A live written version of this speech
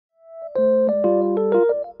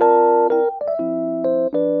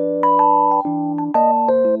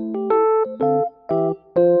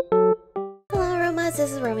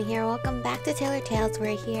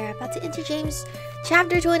into James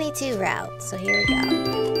chapter 22 route. So here we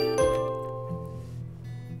go.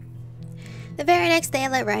 The very next day I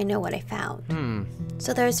let Ryan know what I found.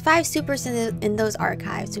 So there's 5 supers in those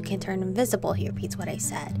archives who can turn invisible, he repeats what I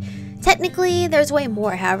said. Technically, there's way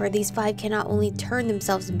more, however, these 5 can not only turn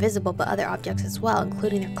themselves invisible, but other objects as well,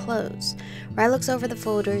 including their clothes. Ryan looks over the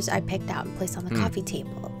folders I picked out and placed on the coffee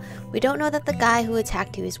table. We don't know that the guy who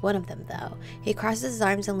attacked you is one of them, though. He crosses his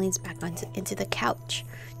arms and leans back into the couch.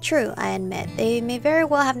 True, I admit, they may very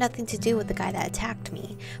well have nothing to do with the guy that attacked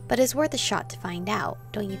me, but it's worth a shot to find out,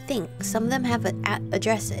 don't you think? Some of them have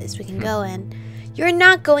addresses. We can go and... You're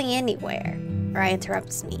not going anywhere. Ryan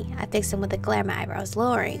interrupts me. I fix him with a glare, my eyebrows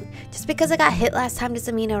lowering. Just because I got hit last time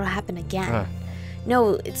doesn't mean it'll happen again.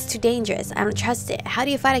 No, it's too dangerous. I don't trust it. How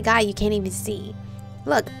do you fight a guy you can't even see?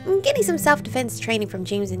 Look, I'm getting some self-defense training from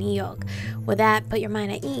James and Eok. With that, put your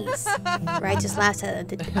mind at ease. Ryan just laughs at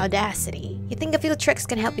the audacity. You think a few tricks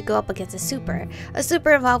can help you go up against a super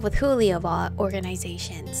involved with Julio of all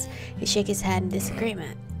organizations. He shakes his head in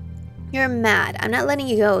disagreement. You're mad. I'm not letting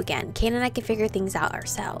you go again. Kane and I can figure things out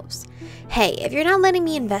ourselves. Hey, if you're not letting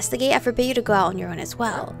me investigate, I forbid you to go out on your own as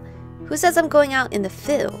well. Who says I'm going out in the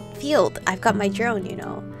field? I've got my drone, you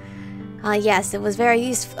know. Yes, it was very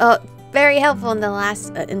useful, very helpful in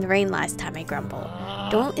the rain last time, I grumble.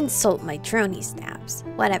 Don't insult my drone, he snaps.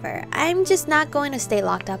 Whatever. I'm just not going to stay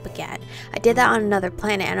locked up again. I did that on another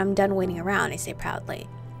planet and I'm done waiting around, I say proudly.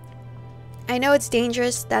 I know it's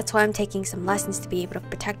dangerous, that's why I'm taking some lessons to be able to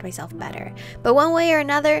protect myself better. But one way or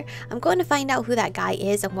another, I'm going to find out who that guy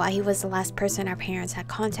is and why he was the last person our parents had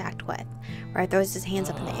contact with. Ryan throws his hands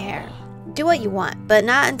up in the air. Do what you want, but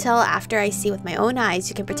not until after I see with my own eyes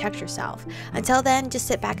you can protect yourself. Until then, just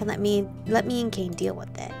sit back and let me and Kane deal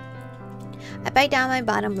with it. I bite down my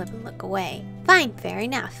bottom lip and look away. Fine, fair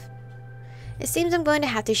enough. It seems I'm going to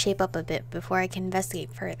have to shape up a bit before I can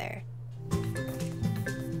investigate further.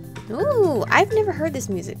 Ooh, I've never heard this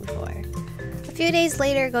music before. A few days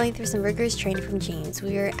later, going through some rigorous training from James,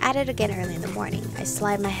 we were at it again early in the morning. I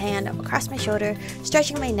slide my hand across my shoulder,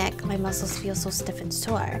 stretching my neck. My muscles feel so stiff and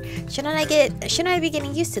sore. Shouldn't I be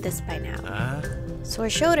getting used to this by now? Sore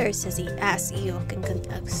shoulders, asks Eok in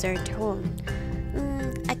a concerned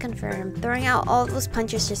tone. I confirm. Throwing out all those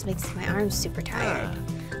punches just makes my arms super tired.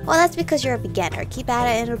 Well, that's because you're a beginner. Keep at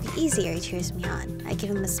it and it'll be easier, he cheers me on. I give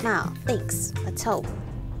him a smile. Thanks. Let's hope.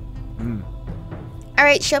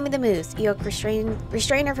 Alright, show me the moves. Eok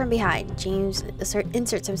restrain her from behind. James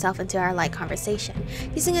inserts himself into our light conversation,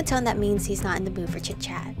 using a tone that means he's not in the mood for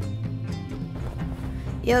chit-chat.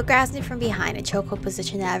 Eok grabs me from behind, a chokehold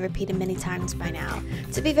position that I've repeated many times by now.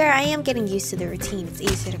 To be fair, I am getting used to the routine. It's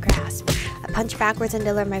easier to grasp. I punch backwards and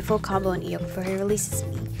deliver my full combo on Eok before he releases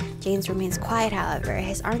me. James remains quiet, however,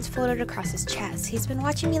 his arms folded across his chest. He's been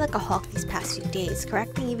watching me like a hawk these past few days,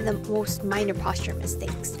 correcting even the most minor posture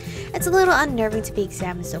mistakes. It's a little unnerving to be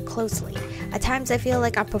examined so closely. At times I feel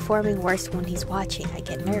like I'm performing worse when he's watching. I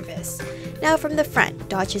get nervous. Now from the front,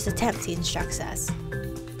 dodge his attempts, he instructs us.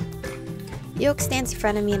 Eok stands in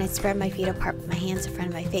front of me and I spread my feet apart with my hands in front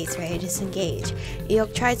of my face, ready to disengage.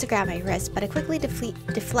 Eok tries to grab my wrist, but I quickly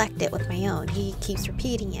deflect it with my own. He keeps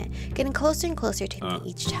repeating it, getting closer and closer to me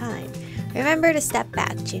each time. Remember to step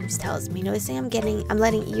back, James tells me, noticing I'm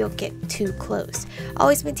letting Eok get too close.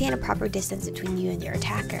 Always maintain a proper distance between you and your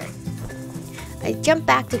attacker. I jump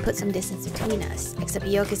back to put some distance between us, except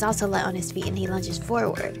Eok is also light on his feet and he lunges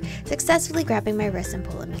forward, successfully grabbing my wrist and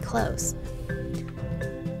pulling me close.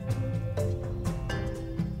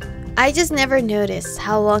 I just never noticed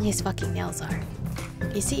how long his fucking nails are.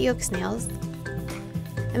 You see Eok's nails?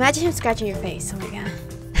 Imagine him scratching your face. Oh my god.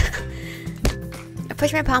 I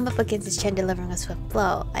push my palm up against his chin, delivering a swift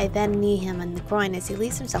blow. I then knee him on the groin as he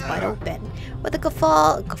leaves himself wide open. With a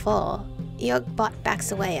guffaw, Eok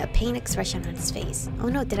backs away, a pained expression on his face. Oh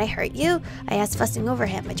no, did I hurt you? I ask, fussing over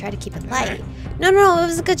him. I try to keep it light. No, it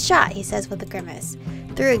was a good shot, he says with a grimace.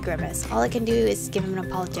 Through a grimace, all I can do is give him an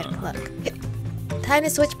apologetic look. Time to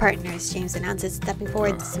switch partners, James announces, stepping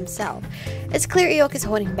forward himself. It's clear Eok is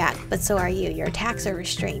holding back, but so are you. Your attacks are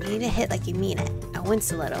restrained. You need to hit like you mean it. I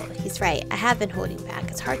wince a little. He's right. I have been holding back.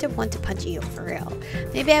 It's hard to want to punch Eok for real.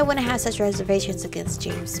 Maybe I wouldn't have such reservations against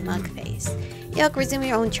James' smug face. Eok, resume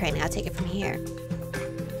your own training. I'll take it from here.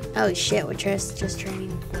 Oh shit, we're just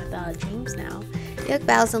training with James now. Eok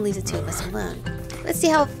bows and leaves the two of us alone. Let's see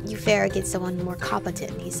how you fare against someone more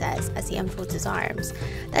competent, he says, as he unfolds his arms.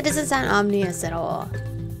 That doesn't sound ominous at all.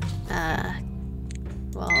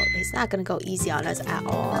 Well, he's not gonna go easy on us at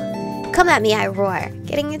all. Come at me, I roar,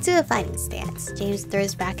 getting into a fighting stance. James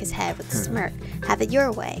throws back his head with a smirk. Have it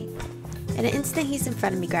your way. In an instant, he's in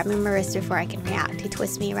front of me, grabbing my wrist before I can react. He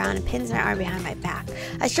twists me around and pins my arm behind my back.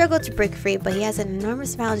 I struggle to break free, but he has an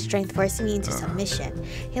enormous amount of strength, forcing me into submission.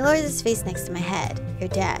 He lowers his face next to my head. "You're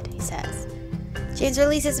dead," he says. James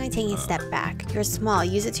releases me, taking a step back. "You're small.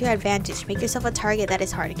 Use it to your advantage. Make yourself a target that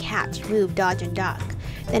is hard to catch. Move, dodge, and duck."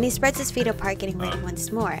 Then he spreads his feet apart, getting ready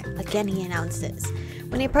once more. Again, he announces.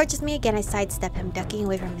 When he approaches me again, I sidestep him, ducking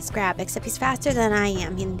away from his grab, except he's faster than I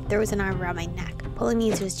am. He throws an arm around my neck, pulling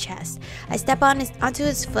me into his chest. I step onto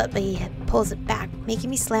his foot, but he pulls it back, making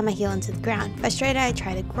me slam my heel into the ground. Frustrated, I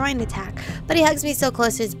try to groin attack, but he hugs me so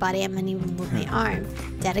close to his body, I'm unable to move my arm.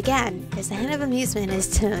 Dead again. There's a hint of amusement in his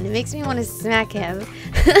tone. It makes me want to smack him.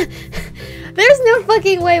 There's no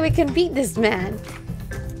fucking way we can beat this man.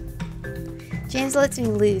 James lets me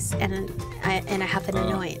loose, and I have an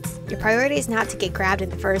annoyance. "Your priority is not to get grabbed in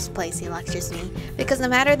the first place," he lectures me, "because no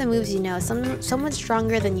matter the moves you know, someone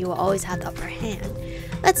stronger than you will always have the upper hand."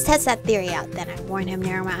 "Let's test that theory out then," I warn him,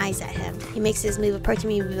 narrowing my eyes at him. He makes his move, approaching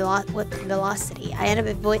me with velocity. I end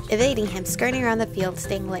up evading him, skirting around the field,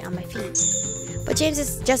 staying light on my feet. But James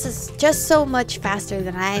is just so much faster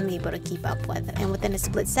than I am able to keep up with, and within a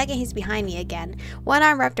split second he's behind me again, one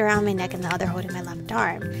arm wrapped around my neck and the other holding my left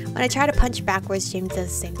arm. When I try to punch backwards, James does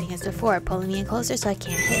the same thing as before, pulling me in closer so I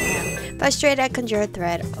can't hit him. Frustrated, I conjure a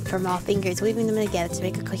thread from all fingers, weaving them together to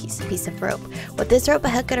make a cohesive piece of rope. With this rope, I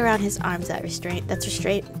hook it around his arms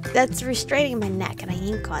that's restraining my neck, and I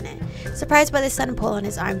yank on it. Surprised by the sudden pull on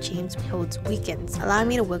his arm, James holds weakens, allowing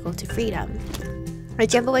me to wiggle to freedom. I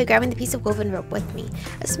jump away, grabbing the piece of woven rope with me.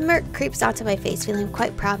 A smirk creeps onto my face, feeling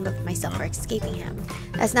quite proud of myself for escaping him.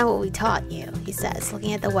 "That's not what we taught you," he says,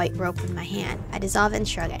 looking at the white rope in my hand. I dissolve and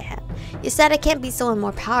shrug at him. "You said I can't be someone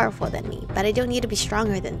more powerful than me, but I don't need to be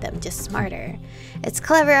stronger than them, just smarter." "It's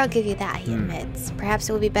clever, I'll give you that," he admits. "Perhaps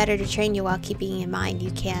it would be better to train you while keeping in mind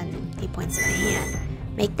you can," he points to my hand.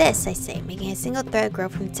 "Make this," I say, making a single thread grow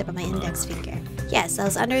from the tip of my index finger. Yes, I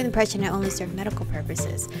was under the impression it only served medical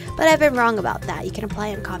purposes, but I've been wrong about that. You can apply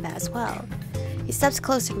it in combat as well. He steps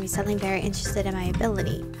closer to me, suddenly very interested in my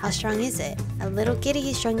ability. "How strong is it?" A little giddy,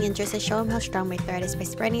 he's showing interest. I show him how strong my thread is by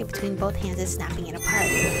spreading it between both hands and snapping it apart.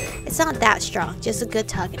 "It's not that strong, just a good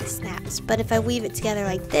tug and it snaps. But if I weave it together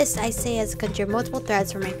like this," I say as I conjure multiple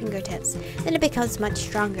threads from my fingertips, "then it becomes much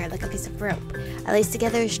stronger, like a piece of rope." I lace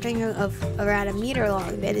together a string of around a meter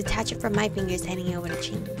long, then detach it from my fingers, handing it over to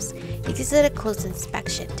James. He gives it a close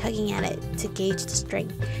inspection, tugging at it to gauge the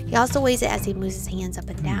strength. He also weighs it as he moves his hands up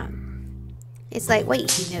and down. "It's lightweight,"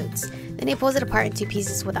 he notes. Then he pulls it apart in two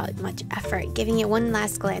pieces without much effort. Giving it one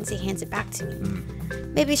last glance, he hands it back to me.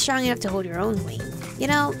 "Maybe strong enough to hold your own weight." "You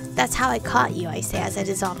know, that's how I caught you," I say as I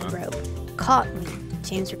dissolve the rope. "Caught me,"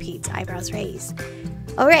 James repeats, eyebrows raised.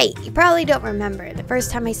 "Oh right, you probably don't remember. The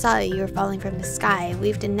first time I saw you were falling from the sky. I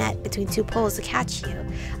weaved a net between two poles to catch you."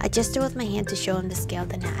 I gesture with my hand to show him the scale of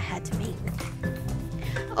the net I had to make.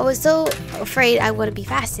 "I was so afraid I wouldn't be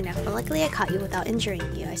fast enough, but luckily I caught you without injuring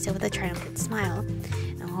you," I said with a triumphant smile.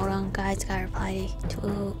 "Now hold on guys, gotta reply to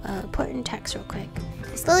an important text real quick."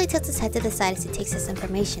 He slowly tilts his head to the side as he takes this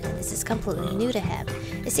information, and this is completely new to him.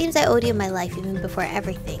 "It seems I owed you my life even before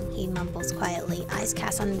everything," he mumbles quietly, eyes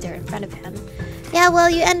cast on the dirt in front of him. "Yeah, well,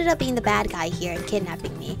 you ended up being the bad guy here and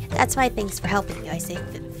kidnapping me. That's my thanks for helping you," I say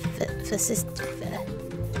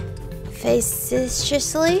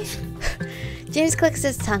facetiously. James clicks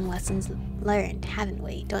his tongue. "Lessons learned, haven't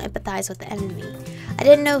we? Don't empathize with the enemy." "I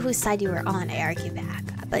didn't know whose side you were on," I argue back.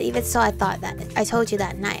 "But even so, I told you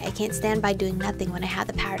that night. I can't stand by doing nothing when I have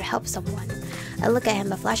the power to help someone." I look at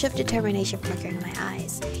him, a flash of determination flickering in my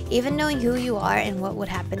eyes. "Even knowing who you are and what would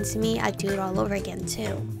happen to me, I'd do it all over again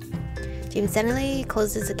too." James suddenly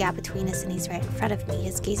closes the gap between us and he's right in front of me.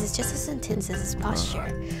 His gaze is just as intense as his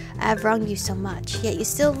posture. "I have wronged you so much, yet you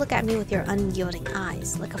still look at me with your unyielding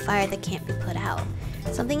eyes, like a fire that can't be put out."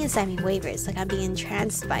 Something inside me wavers, like I'm being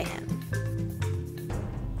entranced by him.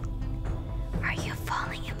 "Are you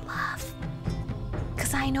falling in love?"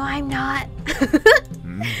 "'Cause I know I'm not."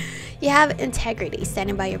 "You have integrity,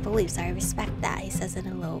 standing by your beliefs. I respect that," he says in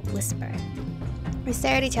a low whisper. We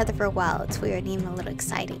stare at each other for a while. It's weird and even a little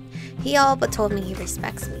exciting. He all but told me he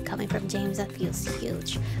respects me. Coming from James, that feels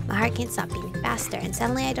huge. My heart can't stop beating faster, and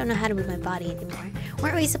suddenly I don't know how to move my body anymore.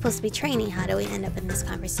 Weren't we supposed to be training? How do we end up in this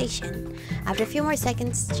conversation? After a few more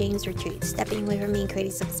seconds, James retreats, stepping away from me and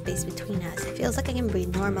creating some space between us. It feels like I can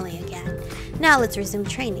breathe normally again. "Now let's resume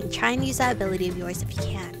training. Try and use that ability of yours if you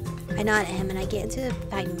can." I nod at him and I get into a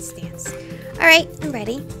fighting stance. "Alright, I'm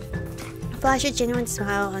ready." A flash of genuine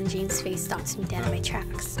smile on James' face stops me dead in my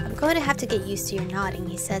tracks. "I'm going to have to get used to your nodding,"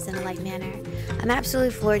 he says in a light manner. I'm absolutely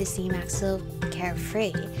floored to see him act so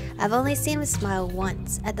carefree. I've only seen him smile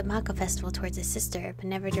once, at the Mako Festival towards his sister, but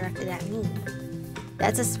never directed at me.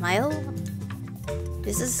 That's a smile?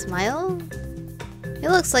 Is this a smile? It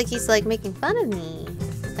looks like he's like making fun of me.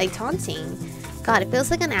 Like taunting. God, it feels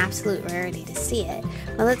like an absolute rarity to see it.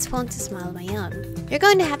 My lips formed to smile of my own. You're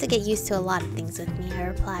going to have to get used to a lot of things with me, I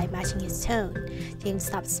replied, matching his tone. James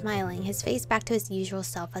stopped smiling, his face back to his usual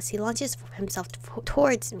self as he launches himself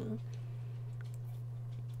towards me.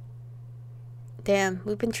 Damn,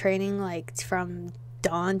 we've been training like from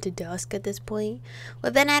dawn to dusk at this point.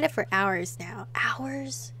 We've been at it for hours now.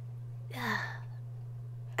 Hours?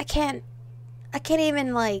 I can't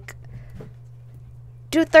even like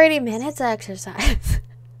do 30 minutes of exercise.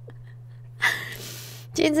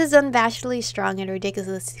 James is unabashedly strong and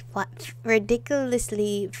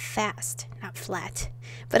ridiculously fast. Not flat.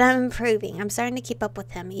 But I'm improving. I'm starting to keep up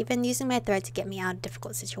with him, even using my thread to get me out of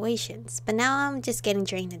difficult situations. But now I'm just getting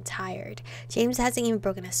drained and tired. James hasn't even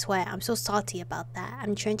broken a sweat. I'm so salty about that.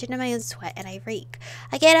 I'm drenched in my own sweat and I reek.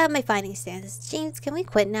 I get out of my fighting stance. James, can we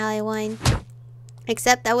quit now? I whine.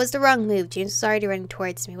 Except that was the wrong move. James was already running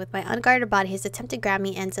towards me. With my unguarded body, his attempt to grab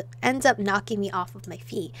me ends up knocking me off of my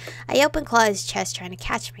feet. I open claw his chest, trying to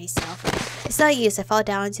catch myself. It's not use. I fall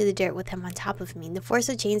down into the dirt with him on top of me. The force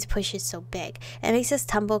of James' push is so big. It makes us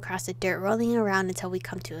tumble across the dirt, rolling around until we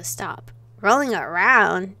come to a stop. Rolling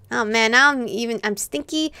around? Oh man, now I'm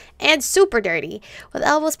stinky and super dirty. With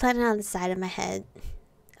elbows planted on the side of my head.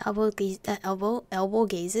 Elbow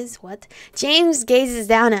gazes, what? James gazes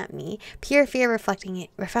down at me, pure fear reflected,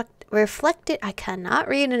 I cannot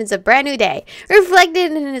read, and it's a brand new day,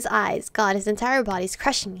 reflected in his eyes. God, his entire body's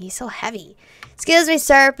crushing me, he's so heavy. Excuse me,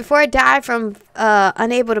 sir, before I die from,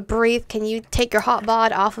 unable to breathe, can you take your hot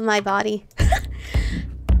bod off of my body?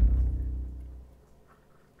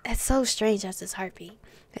 It's so strange as his heartbeat.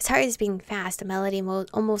 His heart is beating fast, the melody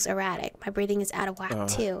almost erratic. My breathing is out of whack,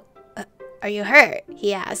 too. Are you hurt?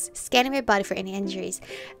 He asked, scanning my body for any injuries.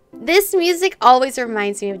 This music always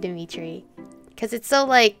reminds me of Dimitri, because it's so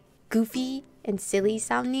like goofy and silly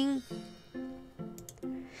sounding.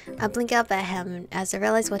 I blink up at him as I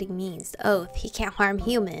realize what he means. The oath, he can't harm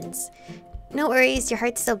humans. No worries, your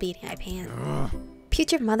heart's still beating, I pant.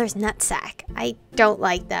 Putrid mother's nutsack. I don't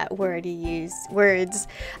like that word you use. Words.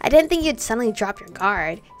 I didn't think you'd suddenly drop your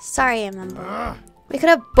guard. Sorry, I mumbled. We could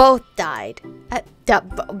have both died.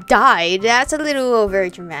 Died? That's a little over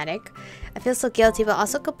dramatic. I feel so guilty, but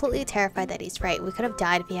also completely terrified that he's right. We could have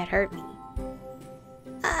died if he had hurt me.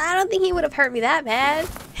 I don't think he would have hurt me that bad.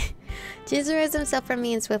 James removes himself from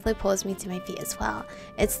me and swiftly pulls me to my feet as well.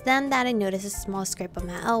 It's then that I notice a small scrape on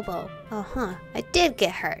my elbow. I did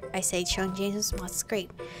get hurt, I say, showing James a small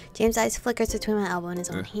scrape. James' eyes flickers between my elbow and his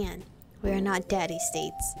own hand. We are not dead, he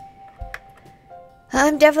states.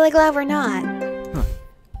 I'm definitely glad we're not.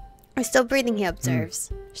 We're still breathing, he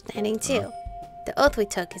observes. Standing too. The oath we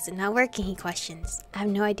took, is it not working, he questions. I have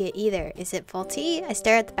no idea either. Is it faulty? I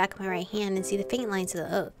stare at the back of my right hand and see the faint lines of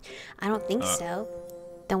the oath. I don't think so.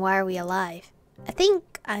 Then why are we alive? I think,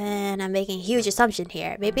 and I'm making a huge assumption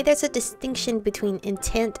here, maybe there's a distinction between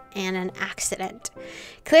intent and an accident.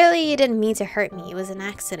 Clearly you didn't mean to hurt me, it was an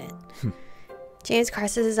accident. James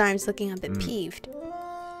crosses his arms, looking a bit peeved.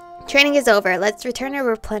 Training is over. Let's return to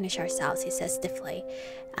replenish ourselves, he says stiffly.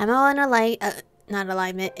 I'm all in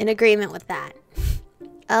in agreement with that.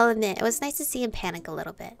 I'll admit, it was nice to see him panic a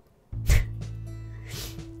little bit.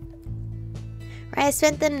 Right, I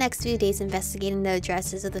spent the next few days investigating the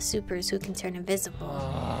addresses of the supers who can turn invisible.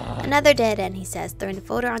 Another dead end, he says, throwing the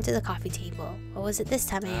folder onto the coffee table. What was it this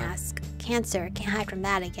time, I ask? Cancer. Can't hide from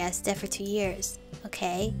that, I guess. Dead for 2 years.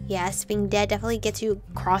 Okay, yes, being dead definitely gets you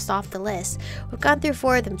crossed off the list. We've gone through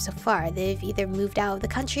 4 of them so far. They've either moved out of the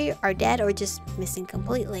country, are dead, or just missing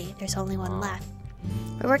completely. There's only one left.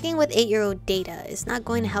 We're working with 8-year-old Data. It's not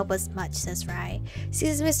going to help us much, says Rai.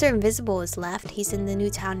 Since Mr. Invisible is left, he's in the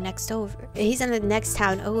new town next over. He's in the next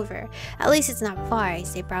town over. At least it's not far, I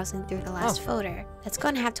say, browsing through the last folder. That's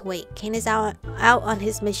going to have to wait. Kane is out on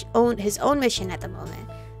his own mission at the moment.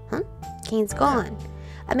 Huh? Kane's gone.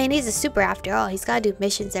 I mean, he's a super after all. He's got to do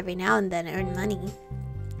missions every now and then and earn money.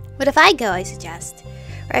 What if I go, I suggest?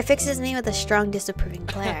 Rai fixes me with a strong disapproving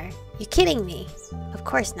glare. You kidding me? Of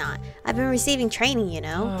course not. I've been receiving training, you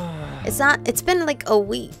know. It's been like a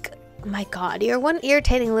week. Oh my god, you're one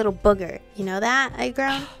irritating little booger. You know that, I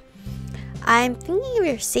groan? I'm thinking of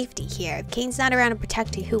your safety here. If Kane's not around to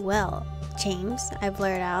protect you, who will? James, I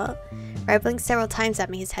blurt out. Rai blinks several times at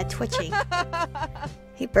me, his head twitching.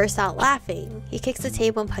 He bursts out laughing. He kicks the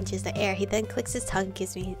table and punches the air. He then clicks his tongue and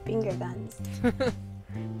gives me finger guns.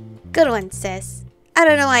 Good one, sis. I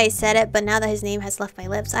don't know why I said it, but now that his name has left my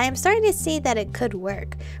lips, I am starting to see that it could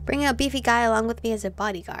work. Bringing a beefy guy along with me as a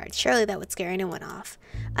bodyguard, surely that would scare anyone off.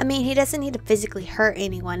 I mean, he doesn't need to physically hurt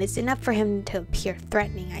anyone. It's enough for him to appear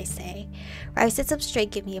threatening, I say. Ralph sits up straight,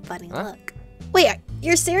 give me a funny look. Wait,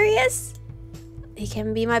 you're serious? He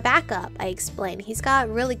can be my backup, I explain. He's got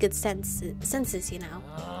really good senses, you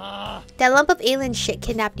know. That lump of alien shit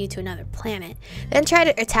kidnapped you to another planet, then tried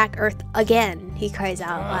to attack Earth again, he cries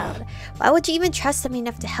out loud. Why would you even trust him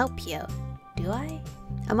enough to help you? Do I?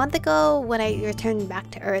 A month ago, when I returned back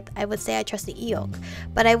to Earth, I would say I trusted Eok,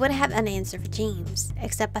 but I wouldn't have an answer for James.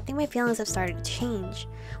 Except I think my feelings have started to change.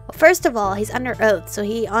 Well, first of all, he's under oath, so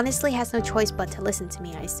he honestly has no choice but to listen to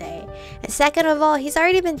me, I say. And second of all, he's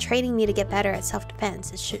already been training me to get better at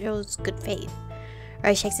self-defense. It shows good faith.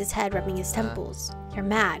 Ray shakes his head, rubbing his temples. You're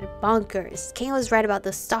mad. Bonkers. King was right about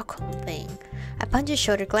the Stockholm thing. I punch his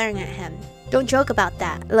shoulder, glaring at him. Don't joke about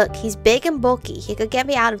that. Look, he's big and bulky. He could get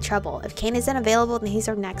me out of trouble. If Kane isn't available, then he's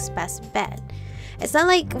our next best bet. It's not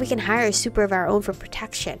like we can hire a super of our own for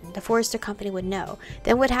protection. The Forrester Company would know.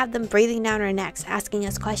 Then we'd have them breathing down our necks, asking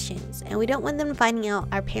us questions. And we don't want them finding out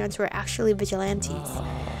our parents were actually vigilantes.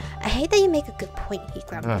 I hate that you make a good point, he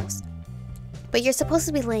grumbles. But you're supposed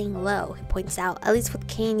to be laying low, he points out. At least with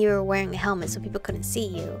Kane, you were wearing a helmet so people couldn't see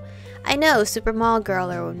you. I know, super mall girl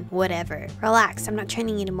or whatever. Relax, I'm not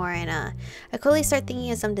training anymore, and I quickly start thinking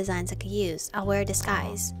of some designs I could use. I'll wear a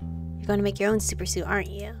disguise. You're going to make your own super suit, aren't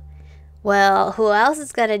you? Well, who else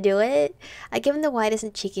is gonna do it? I give him the whitest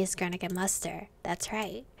and cheekiest grin I can muster. That's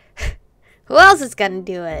right. Who else is gonna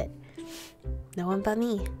do it? No one but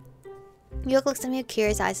me. Eok looks at me with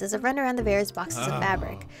curious eyes as I run around the various boxes of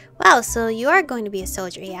fabric. Wow, so you are going to be a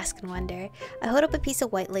soldier, he asks in wonder. I hold up a piece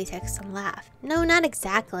of white latex and laugh. No, not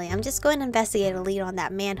exactly. I'm just going to investigate a lead on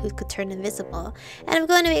that man who could turn invisible. And I'm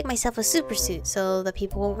going to make myself a super suit so that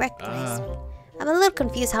people won't recognize me. I'm a little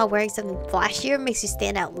confused how wearing something flashier makes you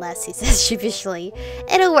stand out less, he says sheepishly.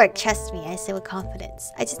 It'll work, trust me, I say with confidence.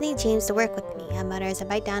 I just need James to work with me, I mutter as I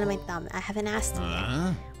bite down on my thumb. I haven't asked him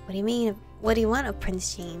yet. What do you mean? What do you want of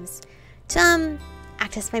Prince James? To,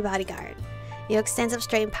 act as my bodyguard. Eok stands up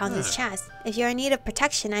straight and pounds his chest. If you're in need of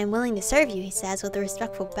protection, I am willing to serve you, he says with a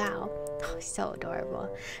respectful bow. Oh, he's so adorable.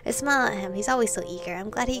 I smile at him. He's always so eager. I'm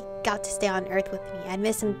glad he got to stay on Earth with me. I'd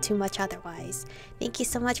miss him too much otherwise. Thank you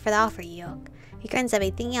so much for the offer, Eok. He grins at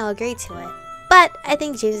me, thinking I'll agree to it. But I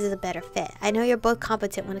think James is a better fit. I know you're both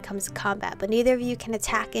competent when it comes to combat, but neither of you can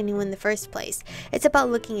attack anyone in the first place. It's about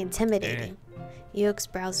looking intimidating. Eok's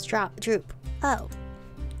brows droop. Oh.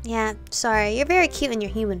 Yeah, sorry. You're very cute in your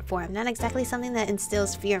human form. Not exactly something that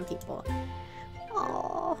instills fear in people.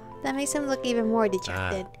 Oh, that makes him look even more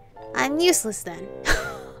dejected. I'm useless then.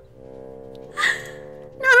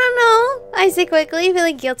 No, I say quickly,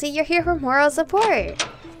 feeling guilty. You're here for moral support.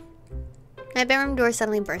 My bedroom door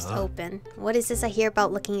suddenly bursts open. What is this I hear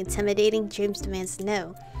about looking intimidating? James demands to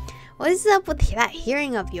know. What is up with that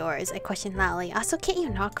hearing of yours? I question loudly. Also, can't you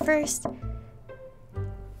knock first?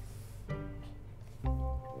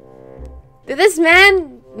 Did this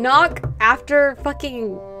man knock after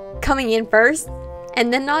fucking coming in first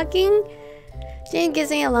and then knocking? James gives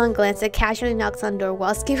me a long glance and casually knocks on the door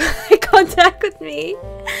whilst keeping eye contact with me.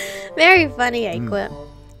 Very funny, I quip.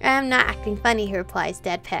 I am not acting funny, he replies,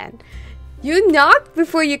 deadpan. You knock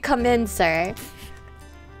before you come in, sir.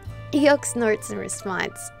 Eok snorts in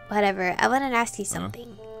response. Whatever, I want to ask you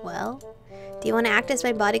something. Well, do you want to act as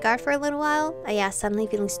my bodyguard for a little while? I asked, suddenly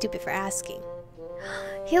feeling stupid for asking.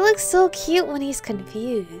 He looks so cute when he's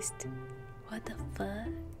confused. What the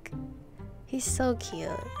fuck? He's so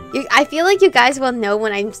cute. I feel like you guys will know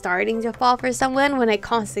when I'm starting to fall for someone when I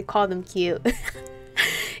constantly call them cute.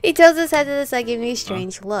 He tilts his head to the side, giving me a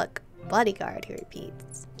strange look. Bodyguard, he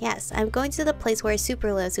repeats. Yes, I'm going to the place where a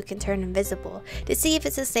super lives who can turn invisible to see if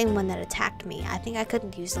it's the same one that attacked me. I think I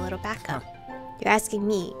could use a little backup. You're asking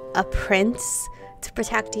me, a prince, to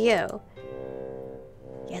protect you?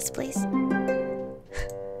 Yes, please.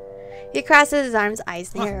 He crosses his arms,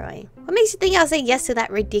 eyes narrowing. What makes you think I'll say yes to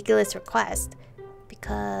that ridiculous request?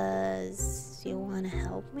 Because you want to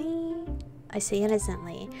help me? I say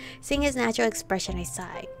innocently. Seeing his natural expression, I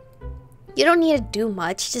sigh. You don't need to do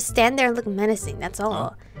much. Just stand there and look menacing, that's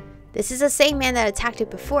all. This is the same man that attacked you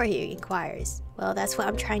before, he inquires. Well, that's what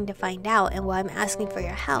I'm trying to find out and why I'm asking for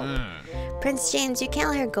your help. Prince James, you can't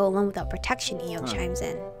let her go alone without protection, Eok chimes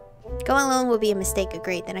in. Going alone would be a mistake,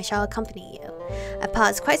 agreed, then I shall accompany you. I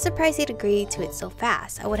paused, quite surprised he'd agreed to it so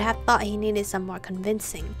fast. I would have thought he needed some more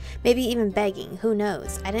convincing, maybe even begging, who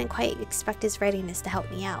knows. I didn't quite expect his readiness to help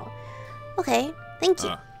me out. Okay, thank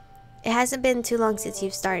you. It hasn't been too long since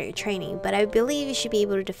you've started your training, but I believe you should be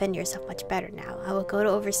able to defend yourself much better now. I will go to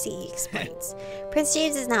oversee, he explains. Prince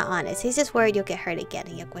James is not honest. He's just worried you'll get hurt again,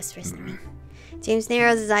 Eeyuk whispers to me. James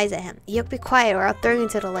narrows his eyes at him. Eeyuk, be quiet or I'll throw you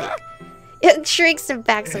into the lake. Eeyuk shrieks and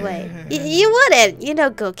backs away. You wouldn't! You know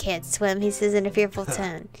Go can't swim, he says in a fearful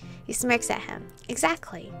tone. He smirks at him.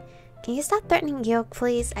 Exactly. Can you stop threatening Eeyuk,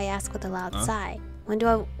 please? I ask with a loud sigh. When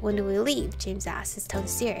do we leave? James asks, his tone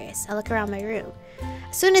serious. I look around my room.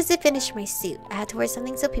 As soon as I finish my suit, I had to wear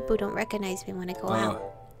something so people don't recognize me when I go out.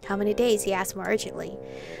 How many days? He asks more urgently.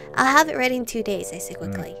 I'll have it ready in 2 days, I say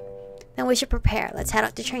quickly. Then we should prepare. Let's head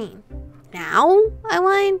out to train. Now? I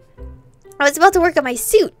whine. I was about to work on my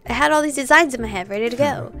suit. I had all these designs in my head ready to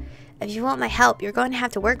go. If you want my help, you're going to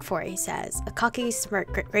have to work for it, he says, a cocky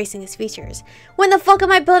smirk gracing his features. When the fuck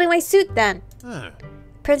am I building my suit then?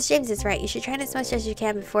 Prince James is right. You should train as much as you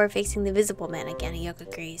can before facing the Visible Man again, Eeyuk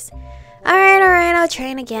agrees. Alright, I'll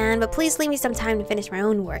train again, but please leave me some time to finish my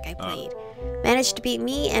own work, I plead. Manage to beat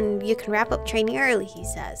me and you can wrap up training early, he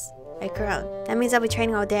says. I groan. That means I'll be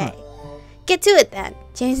training all day. Get to it then.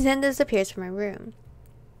 James then disappears from my room.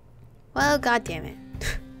 Well, goddamn it.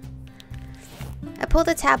 I pull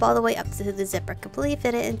the tab all the way up to the zipper, completely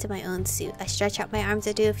fit it into my own suit. I stretch out my arms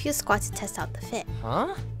and do a few squats to test out the fit.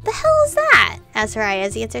 Huh? The hell is that? Asks Raya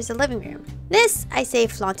as he enters the living room. This, I say,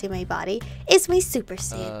 flaunting my body, is my super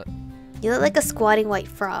suit. You look like a squatting white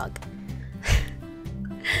frog.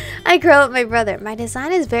 I grow up my brother. My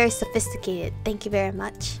design is very sophisticated. Thank you very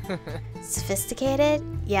much. Sophisticated?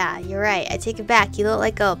 Yeah, you're right. I take it back. You look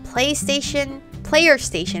like a PlayStation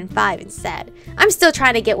 5 instead. I'm still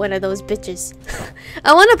trying to get one of those bitches.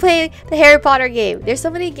 I want to play the Harry Potter game. There's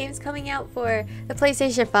so many games coming out for the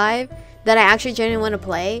PlayStation 5 that I actually genuinely want to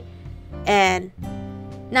play. And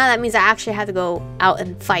now that means I actually have to go out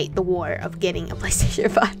and fight the war of getting a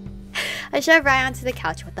PlayStation 5. I shove Ryan onto the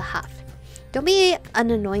couch with a huff. Don't be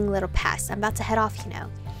an annoying little pest. I'm about to head off, you know.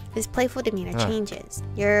 His playful demeanor changes.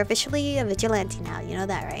 You're officially a vigilante now, you know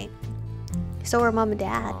that, right? So are Mom and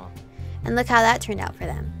Dad. And look how that turned out for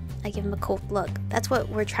them. I give him a cold look. That's what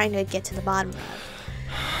we're trying to get to the bottom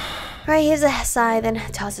of. Right, here's a sigh, then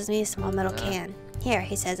tosses me a small metal can. Here,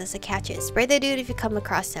 he says as I catch it. Spray the dude if you come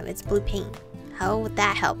across him. It's blue paint. How would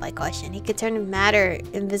that help, I question. He could turn matter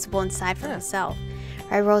invisible inside for himself.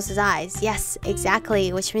 Ray rolls his eyes. Yes,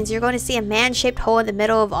 exactly. Which means you're going to see a man-shaped hole in the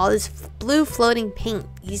middle of all this blue floating paint.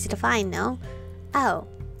 Easy to find, no? Oh,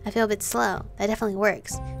 I feel a bit slow. That definitely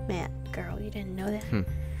works. Man, girl, you didn't know that?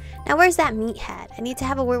 Now where's that meathead? I need to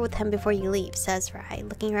have a word with him before you leave, says Rai,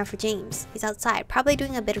 looking around for James. He's outside, probably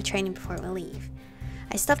doing a bit of training before we leave.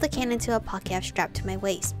 I stuff the can into a pocket I've strapped to my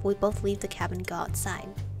waist, but we both leave the cabin and go outside.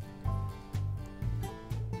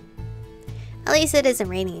 At least it isn't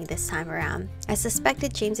raining this time around. I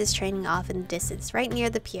suspected James is training off in the distance, right near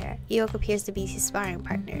the pier. Eeyuk appears to be his sparring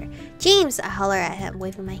partner. James! I holler at him,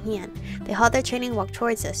 waving my hand. They halt their training and walk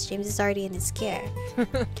towards us. James is already in his gear.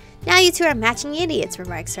 Now you two are matching idiots,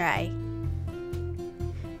 remarks Rai.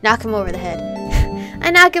 Knock him over the head.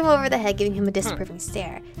 I knock him over the head, giving him a disapproving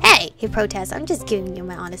stare. Hey! He protests. I'm just giving you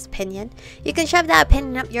my honest opinion. You can shove that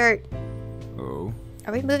opinion up your... Oh.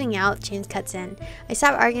 Are we moving out? James cuts in. I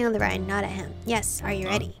stop arguing on the ride and nod at him. Yes, are you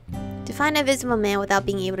ready? To find a visible man without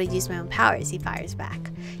being able to use my own powers, he fires back.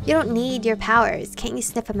 You don't need your powers. Can't you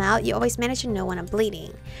sniff them out? You always manage to know when I'm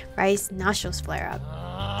bleeding. Rai's nostrils flare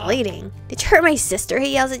up. Bleeding? Did you hurt my sister?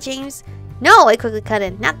 He yells at James. No, I quickly cut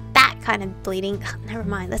in. Not that kind of bleeding. Never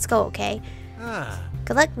mind. Let's go, okay?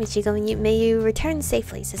 Good luck, Michigo. May you return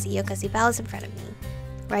safely, says Eeyuk as he bows in front of me.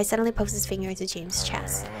 Rai suddenly pokes his finger into James'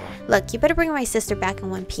 chest. Look, you better bring my sister back in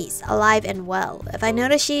one piece, alive and well. If I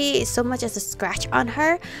notice she is so much as a scratch on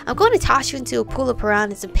her, I'm going to toss you into a pool of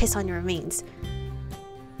piranhas and piss on your remains.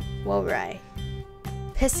 Whoa, Rai.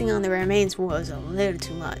 Pissing on the remains was a little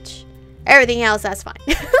too much. Everything else, that's fine.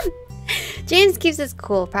 James keeps his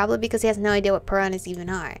cool, probably because he has no idea what piranhas even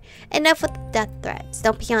are. Enough with the death threats.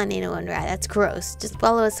 Don't pee on anyone, Rai. That's gross. Just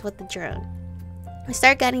follow us with the drone. I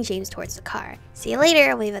start guiding James towards the car. See you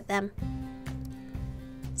later, I wave at them.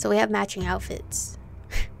 So we have matching outfits.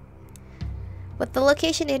 With the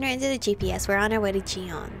location entered into the GPS, we're on our way to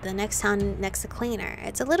Gion, the next town next to Cleaner.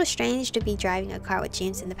 It's a little strange to be driving a car with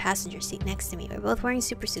James in the passenger seat next to me. We're both wearing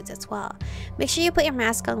super suits as well. Make sure you put your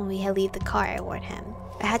mask on when we leave the car, I warned him.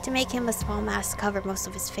 I had to make him a small mask to cover most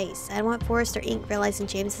of his face. I didn't want Forrest or Ink realizing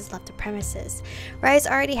James has left the premises. Rai's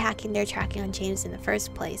already hacking their tracking on James in the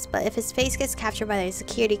first place, but if his face gets captured by the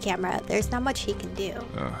security camera, there's not much he can do.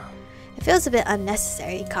 It feels a bit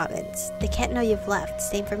unnecessary, he comments. They can't know you've left.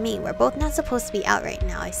 Same for me. We're both not supposed to be out right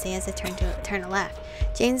now, I say as I turn left.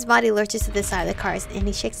 James' body lurches to the side of the car and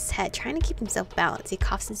he shakes his head, trying to keep himself balanced. He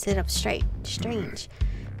coughs and sits up straight. Strange.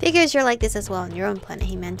 Figures you're like this as well on your own planet,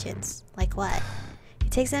 he mentions. Like what? He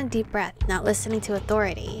takes in a deep breath, not listening to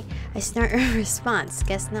authority. I snort in response.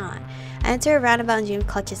 Guess not. I enter a roundabout and James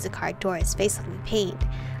clutches the car door, his face looking pained.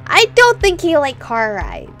 I don't think he likes car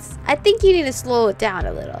rides. I think you need to slow it down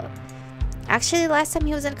a little. Actually, last time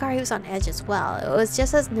he was in a car, he was on edge as well. It was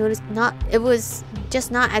just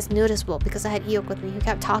not as noticeable because I had Eok with me, who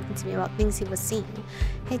kept talking to me about things he was seeing.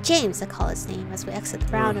 Hey James, I call his name as we exit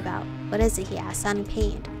the roundabout. What is it? He asks, sounding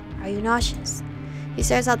pained. Are you nauseous? He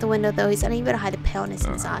stares out the window, though he's unable to hide the paleness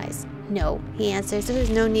in his eyes. No, he answers. There's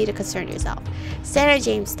no need to concern yourself. Standard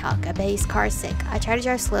James talk. I bet he's car sick. I try to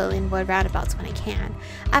drive slowly and avoid roundabouts when I can.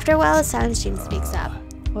 After a while of silence, James speaks up.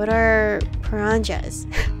 What are piranhas?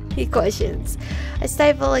 He questions. I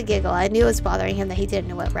stifle a giggle. I knew it was bothering him that he didn't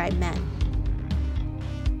know what ride meant.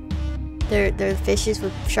 They're fishes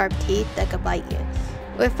with sharp teeth that could bite you.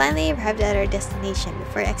 We finally arrived at our destination.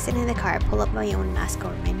 Before exiting the car, I pull up my own mask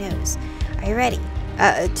over my nose. Are you ready?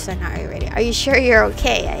 Sorry, not are you ready? Are you sure you're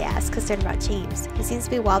okay? I ask, concerned about James. He seems to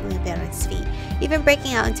be wobbling a bit on his feet, even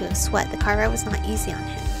breaking out into a sweat. The car ride was not easy on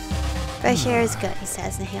him. Fresh air is good, he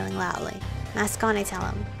says, inhaling loudly. Mask on, I tell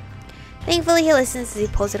him. Thankfully, he listens as he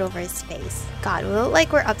pulls it over his face. God, we look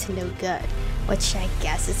like we're up to no good. Which I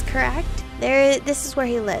guess is correct. This is where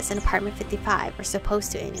he lives, in apartment 55. We're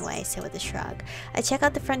supposed to anyway, I say with a shrug. I check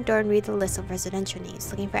out the front door and read the list of residential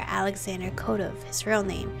names, looking for Alexander Kodov, his real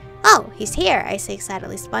name. Oh, he's here, I say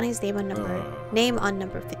excitedly, spotting his name on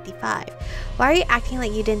number 55. Why are you acting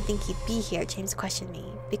like you didn't think he'd be here? James questioned me.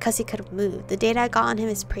 Because he could have moved. The data I got on him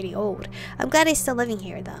is pretty old. I'm glad he's still living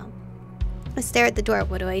here, though. I stare at the door.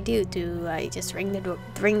 What do? Do I just ring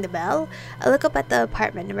the bell? I look up at the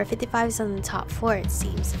apartment. Number 55 is on the top floor, it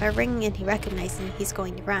seems. If I ring and he recognizes me, he's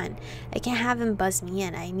going to run. I can't have him buzz me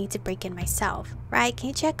in. I need to break in myself. Right, can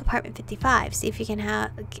you check apartment 55? See if you can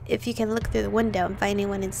look through the window and find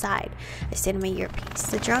anyone inside. I stay in my earpiece.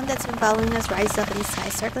 The drone that's been following us rises up in the sky,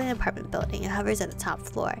 circling the apartment building. It hovers at the top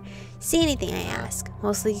floor. See anything? I ask.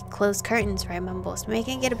 Mostly closed curtains, Ray mumbles,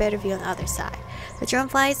 making get a better view on the other side. The drone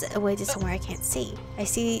flies away to somewhere I can't see.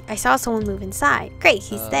 I saw someone move inside. Great,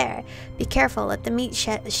 he's there. Be careful, let the meat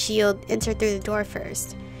shield enter through the door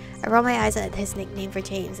first. I roll my eyes at his nickname for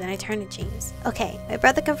James, and I turn to James. Okay, my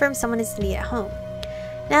brother confirms someone is to be at home.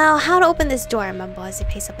 Now, how to open this door, I mumble as I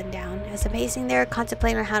pace up and down. As I'm pacing there,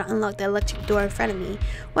 contemplating on how to unlock the electric door in front of me,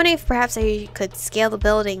 wondering if perhaps I could scale the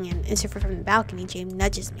building and enter from the balcony, James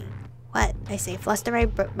nudges me. What? I say, flustered he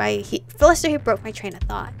broke my train of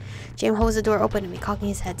thought. James holds the door open to me, cocking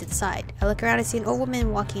his head to the side. I look around and see an old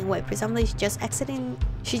woman walking away. Presumably she just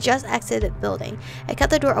exited the building. I cut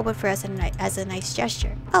the door open for us as a nice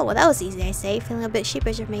gesture. Oh, well that was easy, I say, feeling a bit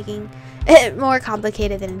sheepish of making it more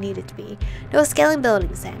complicated than it needed to be. No scaling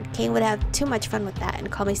buildings then. Kane would have too much fun with that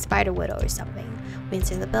and call me Spider Widow or something. We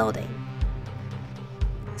enter the building.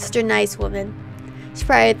 Such a nice woman. She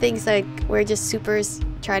probably thinks like we're just supers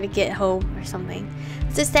trying to get home or something.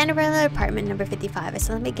 As I stand around the apartment number 55, I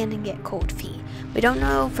suddenly begin to get cold feet. We don't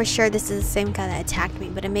know for sure this is the same guy that attacked me,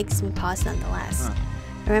 but it makes me pause nonetheless.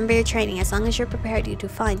 Remember your training. As long as you're prepared, you do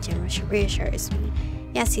fine, Jim reassures me.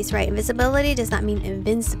 Yes, he's right. Invisibility does not mean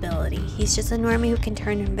invincibility. He's just a normie who can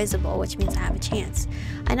turn invisible, which means I have a chance.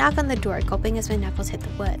 I knock on the door, gulping as my knuckles hit the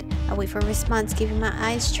wood. I wait for a response, keeping my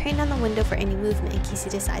eyes trained on the window for any movement in case he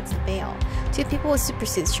decides to bail. Two people with super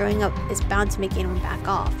suits showing up is bound to make anyone back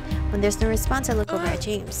off. When there's no response, I look over at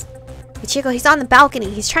James. Hey Chico, he's on the balcony.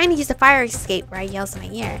 He's trying to use the fire escape, Ryan yells in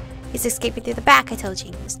my ear. He's escaping through the back, I tell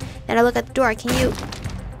James. Then I look at the door. Can you...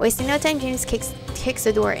 Wasting no time, James kicks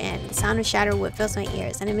the door in. The sound of shattered wood fills my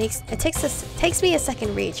ears, and it takes me a second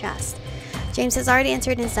to readjust. James has already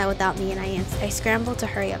entered inside without me, and I scramble to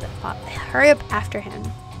hurry up after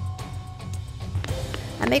him.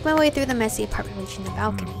 I make my way through the messy apartment, reaching the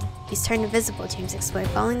balcony. He's turned invisible, James explained,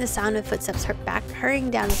 following the sound of footsteps hurrying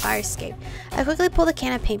down the fire escape. I quickly pull the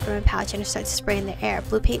can of paint from my pouch and start to spray in the air.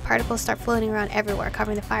 Blue paint particles start floating around everywhere,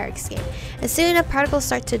 covering the fire escape. As soon as particles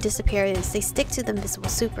start to disappear, as they stick to the invisible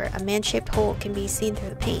super, a man-shaped hole can be seen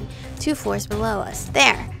through the paint, 2 floors below us.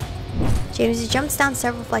 There! James jumps down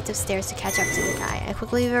several flights of stairs to catch up to the guy. I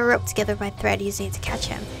quickly weave a rope together with my thread, using it to catch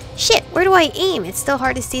him. Shit, where do I aim? It's still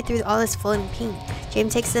hard to see through all this floating paint.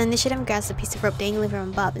 James takes the initiative and grabs a piece of rope dangling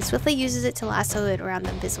from above and swiftly uses it to lasso it around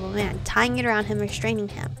the invisible man, tying it around him and restraining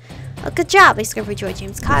him. Oh, good job! I scream for joy.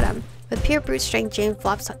 James caught him. With pure brute strength, James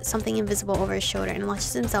flops something invisible over his shoulder and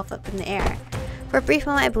launches himself up in the air. For a brief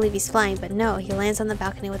moment I believe he's flying, but no, he lands on the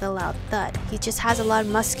balcony with a loud thud. He just has a lot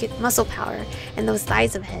of muscle power, and those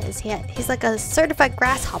thighs of his. He's like a certified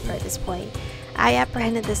grasshopper at this point. I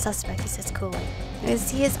apprehended the suspect, he says coolly. I can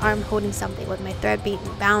see his arm holding something with my thread being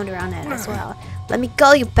bound around it as well. Let me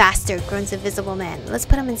go, you bastard, groans the invisible man. Let's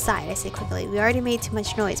put him inside, I say quickly. We already made too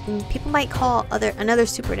much noise. People might call another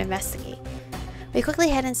super to investigate. We quickly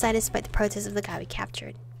head inside despite the protests of the guy we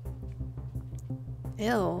captured.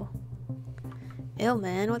 Ew. Ew,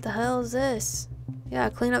 man, what the hell is this? Yeah,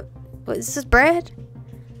 clean up. What, is this bread?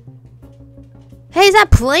 Hey, is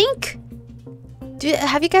that Plink?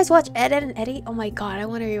 Have you guys watched Ed, Edd and Eddy? Oh my god, I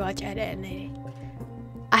want to rewatch Ed, Edd and Eddy.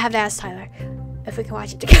 I have to ask Tyler if we can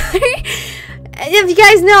watch it together. If you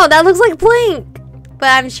guys know, that looks like Plink. But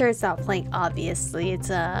I'm sure it's not Plink, obviously.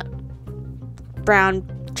 It's a brown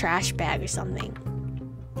trash bag or something.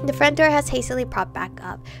 The front door has hastily propped back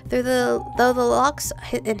up. Though the locks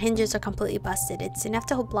and hinges are completely busted, it's enough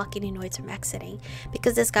to block any noise from exiting,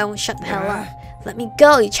 because this guy won't shut the hell up. Let me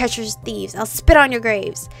go, you treacherous thieves. I'll spit on your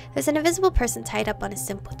graves. There's an invisible person tied up on a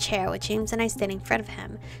simple chair, with James and I standing in front of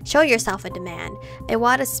him. Show yourself, I demand. A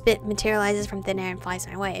wad of spit materializes from thin air and flies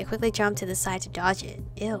my way. I quickly jump to the side to dodge it.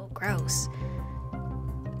 Ew, gross.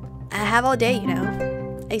 I have all day, you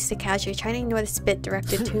know. I say casually, trying to ignore the spit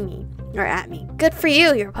directed to me. Or at me. Good for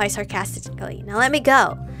you, he replies sarcastically. Now let me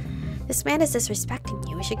go. This man is disrespecting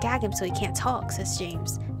you. We should gag him so he can't talk, says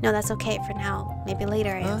James. No, that's okay for now. Maybe later,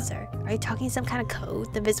 I answer. Are you talking some kind of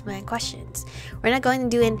code? The invisible man questions. We're not going to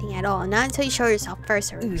do anything at all. Not until you show yourself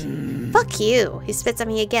first, I repeat. Fuck you. He spits at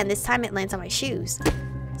me again. This time it lands on my shoes.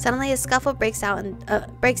 Suddenly a scuffle breaks out and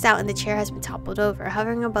the chair has been toppled over,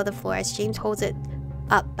 hovering above the floor as James holds it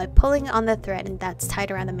up by pulling on the thread and that's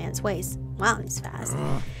tied around the man's waist. Wow, he's fast.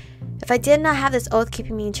 If I did not have this oath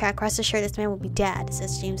keeping me in check, rest assured this man will be dead,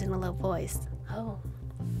 says James in a low voice. Oh,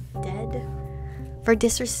 dead? For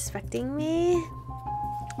disrespecting me?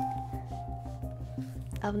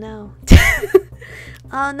 Oh no.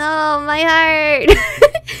 Oh no, my heart!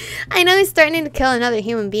 I know he's threatening to kill another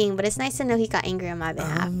human being, but it's nice to know he got angry on my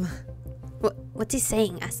behalf. What's he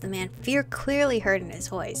saying? Asked the man, fear clearly heard in his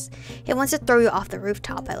voice. He wants to throw you off the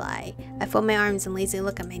rooftop, I lie. I fold my arms and lazily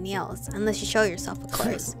look at my nails. Unless you show yourself, of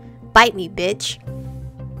course. Bite me, bitch.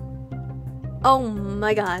 Oh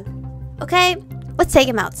my god. Okay, let's take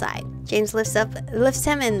him outside. James lifts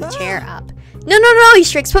him in the chair up. No, no, no, he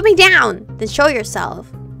shrieks, put me down. Then show yourself.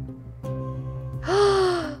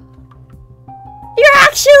 You're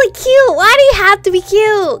actually cute. Why do you have to be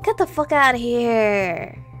cute? Get the fuck out of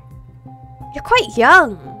here. You're quite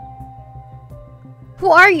young. Who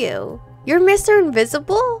are you? You're Mr.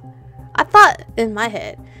 Invisible? I thought in my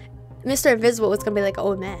head Mr. Invisible was gonna be like an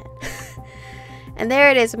old man. And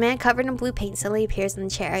there it is, a man covered in blue paint suddenly appears in the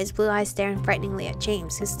chair, his blue eyes staring frighteningly at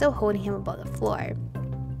James, who's still holding him above the floor.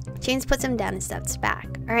 James puts him down and steps back.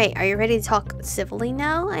 Alright, are you ready to talk civilly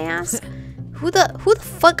now? I ask. Who the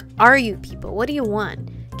fuck are you people? What do you want?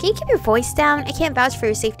 Can you keep your voice down? I can't vouch for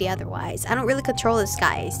your safety otherwise. I don't really control this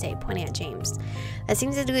guy, I say, pointing at James. That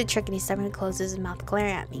seems to do the trick and he suddenly closes his mouth,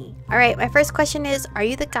 glaring at me. Alright, my first question is, are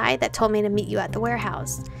you the guy that told me to meet you at the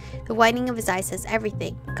warehouse? The widening of his eyes says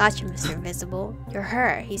everything. Gotcha, Mr. Invisible. You're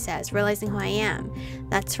her, he says, realizing who I am.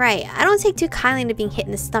 That's right. I don't take too kindly to being hit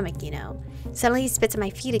in the stomach, you know. Suddenly he spits at my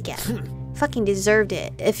feet again. Fucking deserved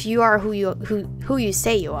it, if you are who you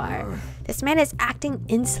say you are. This man is acting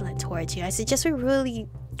insolent towards you. I suggest we really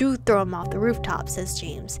do throw him off the rooftop, says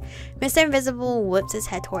James. Mr. Invisible whips his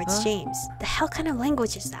head towards James. The hell kind of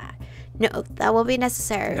language is that? No, that won't be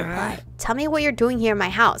necessary, reply. Tell me what you're doing here in my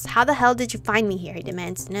house. How the hell did you find me here? He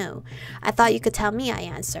demands to know. I thought you could tell me, I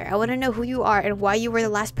answer. I want to know who you are and why you were the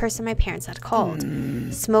last person my parents had called.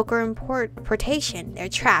 Smoke or importation. They're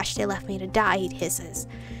trash. They left me to die, he hisses.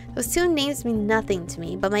 Those two names mean nothing to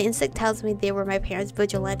me, but my instinct tells me they were my parents'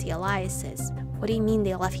 vigilante aliases. What do you mean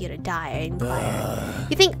they left you to die? I inquire.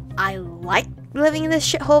 You think I like living in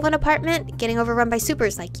this shithole of an apartment? Getting overrun by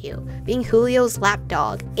supers like you. Being Julio's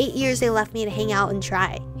lapdog. 8 years they left me to hang out and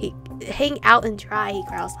try. He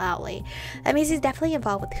growls loudly. That means he's definitely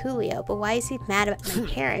involved with Julio, but why is he mad at my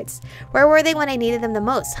parents? Where were they when I needed them the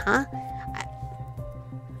most, huh?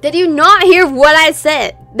 Did you not hear what I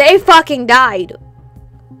said? They fucking died.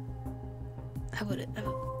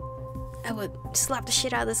 I would slap the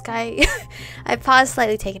shit out of this guy. I pause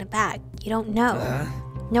slightly, taken aback. You don't know.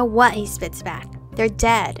 Know what? He spits back. They're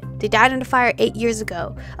dead. They died in a fire 8 years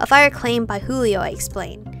ago. A fire claimed by Julio, I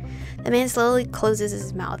explain. The man slowly closes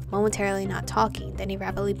his mouth, momentarily not talking. Then he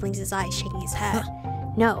rapidly blinks his eyes, shaking his head.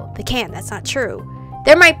 No, they can't. That's not true.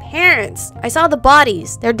 They're my parents. I saw the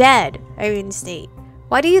bodies. They're dead, I reinstate.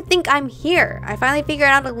 Why do you think I'm here? I finally figured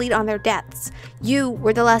out a lead on their deaths. You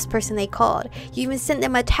were the last person they called. You even sent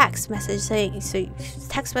them a text message saying,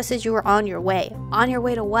 you were on your way. On your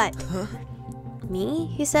way to what? Huh? Me?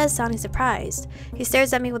 He says, sounding surprised. He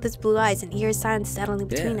stares at me with his blue eyes and eerie silence settling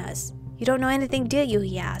between us. You don't know anything, do you?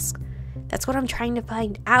 He asks. That's what I'm trying to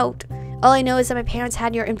find out. All I know is that my parents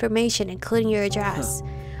had your information, including your address.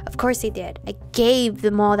 Of course they did. I gave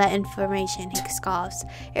them all that information, he scoffs.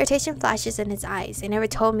 Irritation flashes in his eyes. They never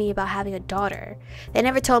told me about having a daughter. They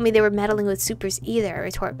never told me they were meddling with supers either, I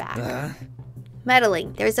retort back.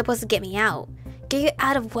 Meddling? They were supposed to get me out. Get you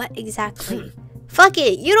out of what exactly? Fuck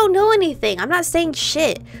it, you don't know anything. I'm not saying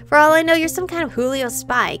shit. For all I know, you're some kind of Julio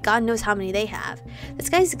spy. God knows how many they have. This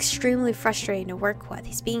guy's extremely frustrating to work with.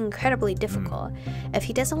 He's being incredibly difficult. If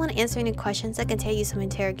he doesn't want to answer any questions, I can tell you some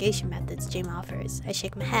interrogation methods, James offers. I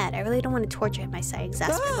shake my head. I really don't want to torture him, I say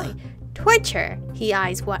exasperately. Torture? His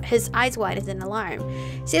eyes widen in alarm.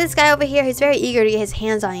 See this guy over here? He's very eager to get his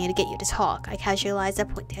hands on you to get you to talk. I casualize. I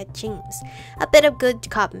point at James. A bit of good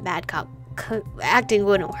cop and bad cop acting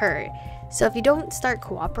wouldn't hurt. So if you don't start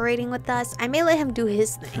cooperating with us, I may let him do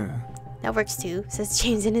his thing. That works too, says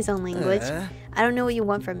James in his own language. I don't know what you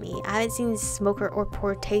want from me. I haven't seen smoker or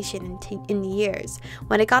portation in years.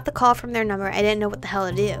 When I got the call from their number, I didn't know what the hell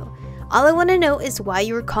to do. All I want to know is why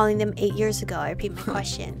you were calling them 8 years ago. I repeat my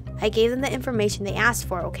question. I gave them the information they asked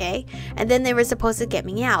for, okay? And then they were supposed to get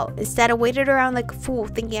me out. Instead, I waited around like a fool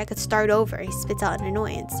thinking I could start over. He spits out in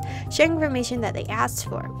annoyance. Sharing information that they asked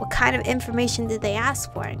for. What kind of information did they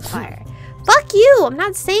ask for? I inquire. Fuck you! I'm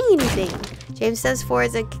not saying anything. James steps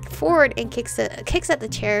forward and kicks at the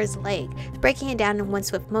chair's leg, breaking it down in one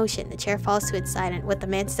swift motion. The chair falls to its side, and with the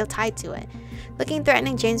man still tied to it. Looking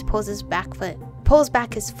threatening, James pulls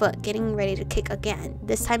back his foot, getting ready to kick again,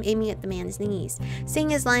 this time aiming at the man's knees. Seeing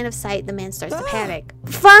his line of sight, the man starts to panic.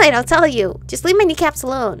 Fine, I'll tell you. Just leave my kneecaps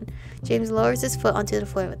alone. James lowers his foot onto the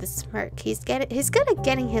floor with a smirk. He's good at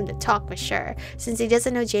getting him to talk for sure, since he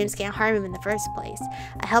doesn't know James can't harm him in the first place.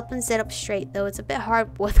 I help him sit up straight, though it's a bit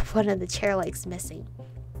hard with one of the chair legs missing.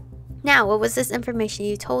 Now, what was this information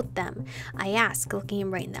you told them? I ask, looking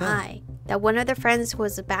him right in the eye. That one of their friends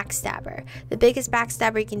was a backstabber. The biggest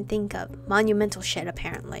backstabber you can think of. Monumental shit,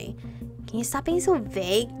 apparently. Can you stop being so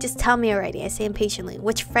vague? Just tell me already, I say impatiently.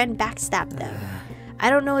 Which friend backstabbed them? I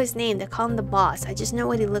don't know his name. They call him the boss. I just know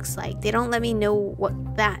what he looks like. They don't let me know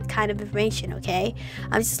what that kind of information, okay?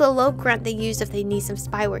 I'm just a low grunt they use if they need some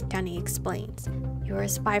spy work done, he explains. You're a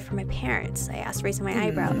spy for my parents, I ask, raising my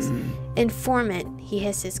eyebrows. Informant, he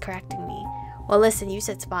hisses, correcting me. Well, listen, you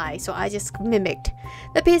said spy, so I just mimicked.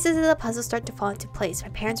 The pieces of the puzzle start to fall into place. My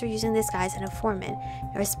parents were using this guy as an informant.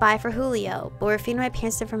 You're a spy for Julio, but we're feeding my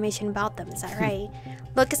parents information about them, is that right?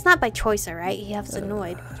 Look, it's not by choice, alright? He huffs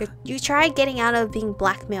annoyed. You tried getting out of being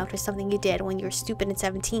blackmailed for something you did when you were stupid and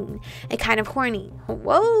 17 and kind of horny.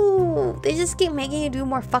 Whoa! They just keep making you do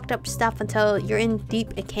more fucked up stuff until you're in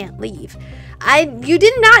deep and can't leave. You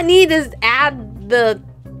did not need to add the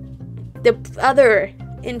other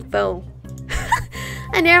info.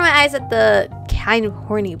 I narrow my eyes at the kind of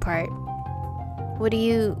horny part. What'd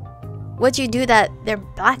you do that they're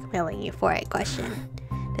blackmailing you for, I question.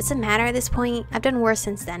 Does it matter at this point? I've done worse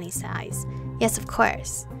since then, he sighs. Yes, of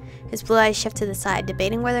course. His blue eyes shift to the side,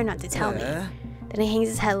 debating whether or not to tell me. Then he hangs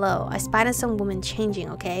his head low. I spied on some woman changing,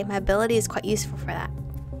 okay? My ability is quite useful for that.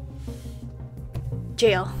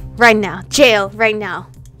 Jail. Right now. Jail. Right now.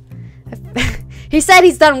 He said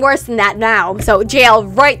he's done worse than that now, so jail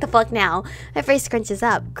right the fuck now. My face scrunches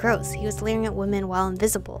up. Gross. He was leering at women while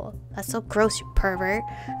invisible. That's so gross, you pervert.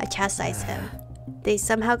 I chastised him. They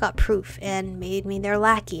somehow got proof and made me their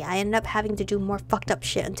lackey. I ended up having to do more fucked up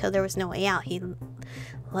shit until there was no way out. He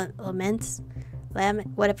laments.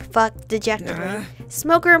 Whatever fuck, dejectedly.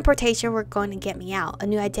 Smoker and Portation were going to get me out. A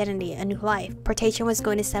new identity, a new life. Portation was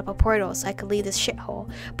going to set up a portal so I could leave this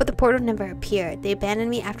shithole. But the portal never appeared. They abandoned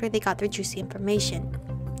me after they got their juicy information.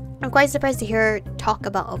 I'm quite surprised to hear her talk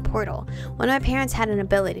about a portal. One of my parents had an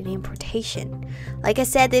ability named Portation. Like I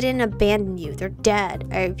said, they didn't abandon you. They're dead.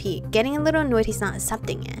 I repeat, getting a little annoyed he's not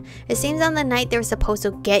accepting it. It seems on the night they were supposed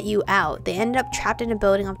to get you out, they ended up trapped in a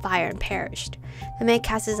building on fire and perished. The man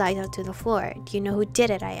casts his eyes onto the floor. Do you know who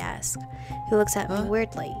did it? I ask. He looks at me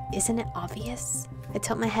weirdly. Isn't it obvious? I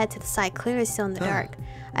tilt my head to the side, clearly still in the dark.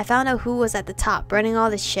 I found out who was at the top, running all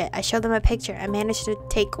this shit. I showed them a picture I managed to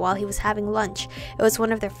take while he was having lunch. It was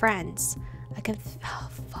one of their friends. Oh,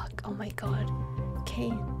 fuck. Oh my god.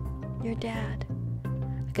 Kane, your dad.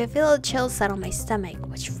 I could feel a chill settle my stomach.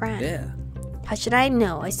 Which friend? Yeah. How should I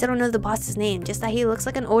know? I still don't know the boss's name, just that he looks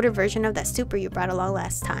like an older version of that super you brought along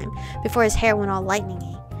last time, before his hair went all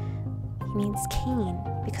lightningy. He means Kane,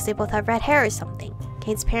 because they both have red hair or something.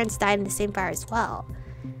 Kane's parents died in the same fire as well.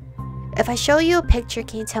 If I show you a picture,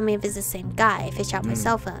 can you tell me if it's the same guy? I fish out my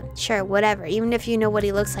cell phone. Sure, whatever. Even if you know what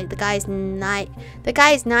he looks like, the guy is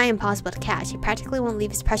nigh impossible to catch. He practically won't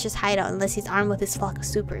leave his precious hideout unless he's armed with his flock of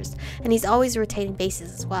supers. And he's always rotating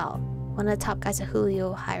bases as well. One of the top guys at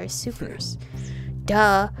Julio hires supers.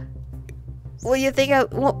 Duh. Well, you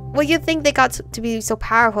think they got to be so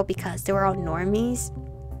powerful because they were all normies?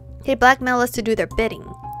 They blackmail us to do their bidding.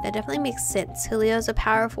 That definitely makes sense. Julio is a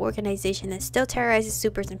powerful organization that still terrorizes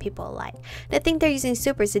supers and people alike. They think they're using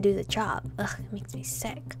supers to do the job. Ugh, it makes me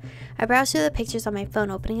sick. I browsed through the pictures on my phone,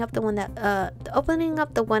 opening up the one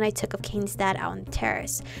I took of Kane's dad out on the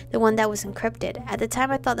terrace, the one that was encrypted. At the time,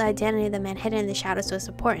 I thought the identity of the man hidden in the shadows was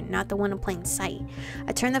important, not the one in plain sight.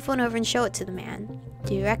 I turned the phone over and showed it to the man.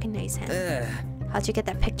 Do you recognize him? How'd you get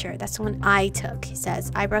that picture? That's the one I took, he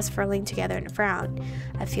says, eyebrows furling together in a frown.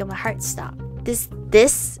 I feel my heart stop. This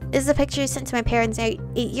is the picture you sent to my parents 8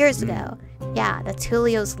 years ago. Yeah, that's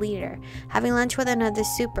Julio's leader. Having lunch with another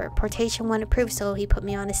super. Portation 1 approved, so he put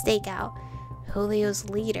me on a stakeout. Julio's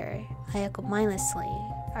leader. I echoed mindlessly.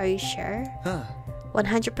 Are you sure?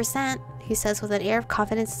 100%, he says with an air of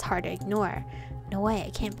confidence it's hard to ignore. No way,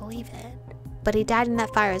 I can't believe it. But he died in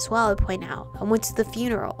that fire as well, I point out. I went to the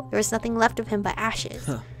funeral. There was nothing left of him but ashes.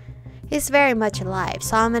 He's very much alive.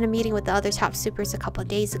 Saw him in a meeting with the other top supers a couple of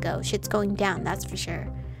days ago. Shit's going down, that's for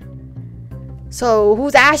sure. So,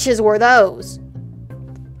 whose ashes were those?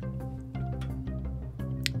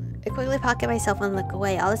 I quickly pocket myself and look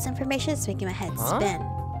away. All this information is making my head spin.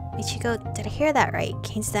 Michiko, did I hear that right?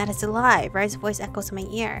 Kane's dad is alive. Ryan's voice echoes in my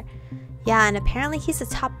ear. Yeah, and apparently he's the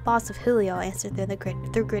top boss of Julio, I answered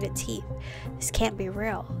through gritted teeth. This can't be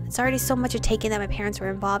real. It's already so much of taking that my parents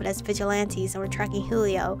were involved as vigilantes and were tracking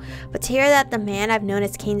Julio. But to hear that the man I've known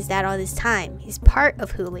as Kane's dad all this time, he's part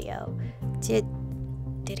of Julio. Did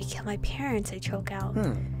he kill my parents? I choke out.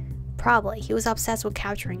 Probably. He was obsessed with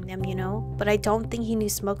capturing them, you know? But I don't think he knew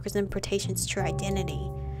Smoker's and Portation's true identity.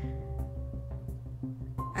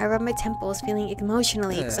 I rub my temples, feeling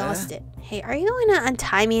emotionally exhausted. Hey, are you going to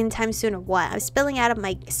untie me anytime soon or what? I'm spilling out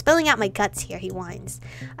my guts here, he whines.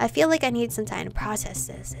 I feel like I need some time to process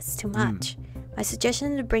this. It's too much. My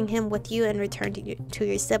suggestion is to bring him with you and return to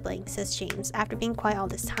your sibling, says James, after being quiet all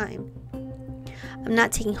this time. I'm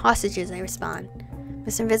not taking hostages, I respond.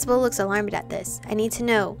 Mr. Invisible looks alarmed at this. I need to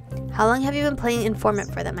know. How long have you been playing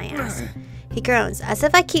informant for them, I ask. He groans, as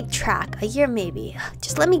if I keep track. A year maybe.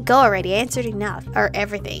 Just let me go already. I answered enough. Or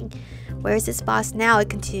everything. Where is this boss now? I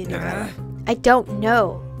continue to go. I don't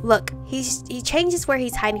know. Look, he changes where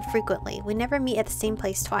he's hiding frequently. We never meet at the same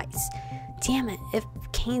place twice. Damn it. If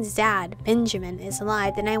Kane's dad, Benjamin, is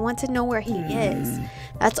alive, then I want to know where he is.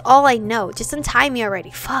 That's all I know. Just untie me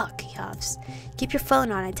already. Fuck, he huffs. Keep your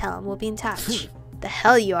phone on, I tell him. We'll be in touch. The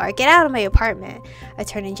hell you are. Get out of my apartment. I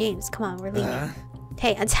turn to James. Come on, we're leaving.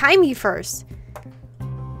 Hey, untie me first.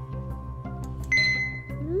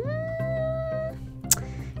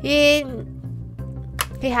 He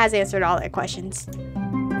has answered all their questions.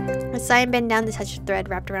 I sigh and bend down to touch the thread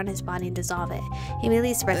wrapped around his body and dissolve it. He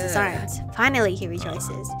immediately spreads his arms. Finally, he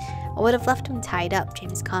rejoices. I would have left him tied up,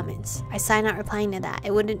 James comments. I sigh, not replying to that.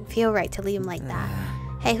 It wouldn't feel right to leave him like that.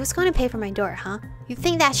 Hey, who's going to pay for my door, huh? You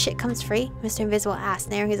think that shit comes free? Mr. Invisible asks,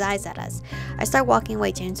 narrowing his eyes at us. I start walking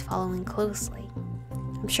away, James following closely.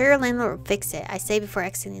 I'm sure your landlord will fix it, I say before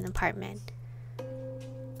exiting the apartment.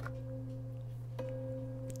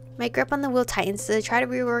 My grip on the wheel tightens as I try to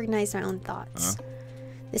reorganize my own thoughts.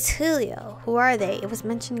 This Julio, who are they? It was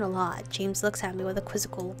mentioned a lot. James looks at me with a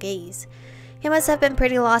quizzical gaze. He must have been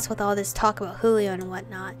pretty lost with all this talk about Julio and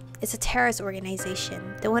whatnot. It's a terrorist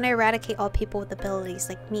organization. They want to eradicate all people with abilities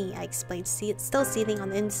like me, I explained, it's still seething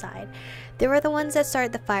on the inside. They were the ones that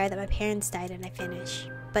started the fire that my parents died in, I finish.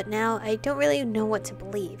 But now, I don't really know what to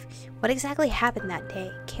believe. What exactly happened that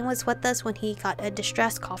day? Kane was with us when he got a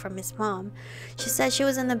distress call from his mom. She said she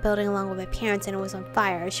was in the building along with my parents and it was on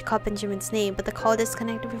fire. She called Benjamin's name, but the call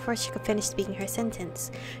disconnected before she could finish speaking her sentence.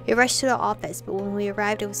 We rushed to the office, but when we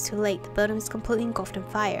arrived, it was too late. The building was completely engulfed in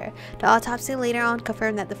fire. The autopsy later on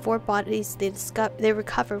confirmed that the 4 bodies they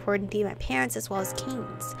recovered were indeed my parents as well as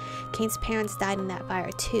Kane's. Kane's parents died in that fire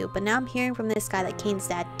too, but now I'm hearing from this guy that Kane's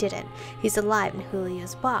dad didn't. He's alive and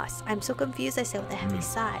Julio's boss. I'm so confused, I say with a heavy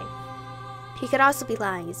sigh. He could also be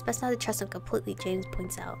lying. It's best not to trust him completely, James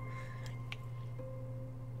points out.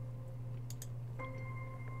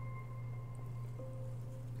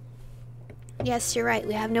 Yes, you're right.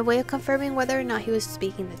 We have no way of confirming whether or not he was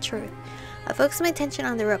speaking the truth. I focus my attention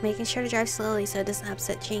on the road, making sure to drive slowly so it doesn't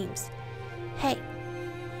upset James. Hey.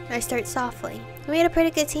 I start softly. We made a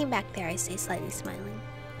pretty good team back there, I say, slightly smiling.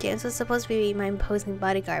 James was supposed to be my imposing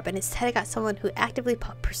bodyguard, but instead I got someone who actively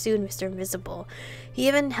pursued Mr. Invisible. He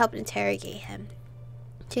even helped interrogate him.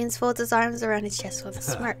 James folds his arms around his chest with a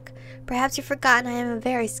smirk. Perhaps you've forgotten I am a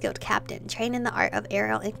very skilled captain, trained in the art of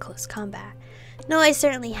aerial and close combat. No, I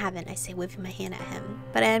certainly haven't, I say, waving my hand at him.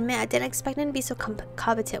 But I admit I didn't expect him to be so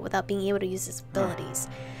competent without being able to use his abilities.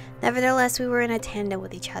 Nevertheless, we were in a tandem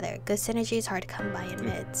with each other. Good synergy is hard to come by in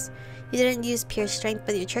mids. You didn't use pure strength,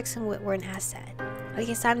 but your tricks and wit were an asset. I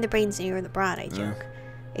guess I'm the brains and you're the brawn, I joke.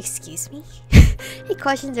 Excuse me? He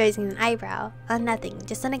questions, raising an eyebrow. Nothing,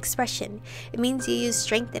 just an expression. It means you use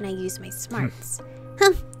strength and I use my smarts.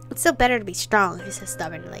 It's still better to be strong, he says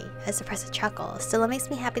stubbornly. I suppress a chuckle. Still, it makes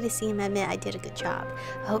me happy to see him admit I did a good job.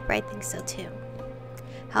 I hope Ray thinks so too.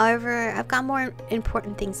 However, I've got more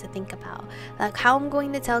important things to think about, like how I'm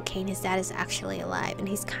going to tell Kane his dad is actually alive and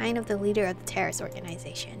he's kind of the leader of the terrorist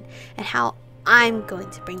organization, and how I'm going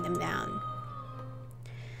to bring them down.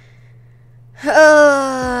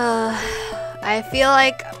 I feel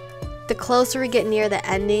like the closer we get near the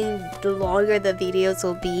ending, the longer the videos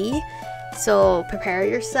will be. So prepare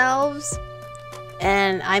yourselves,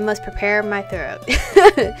 and I must prepare my throat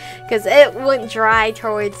because it went dry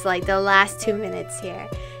towards like the last 2 minutes here.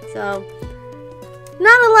 So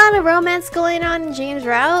not a lot of romance going on in James'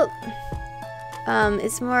 route.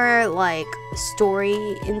 It's more like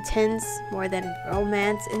story intense more than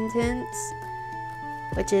romance intense,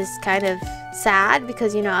 which is kind of sad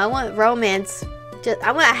because, you know, I want romance,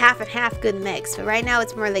 I want a half and half good mix, but right now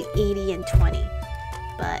it's more like 80 and 20.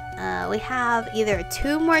 But we have either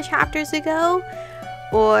 2 more chapters to go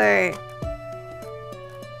or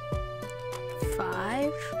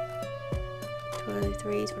 5,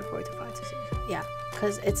 23, 24, 25, 26, yeah,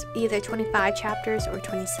 because it's either 25 chapters or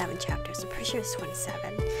 27 chapters. I'm pretty sure it's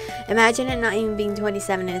 27. Imagine it not even being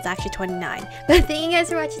 27 and it's actually 29. But thank you guys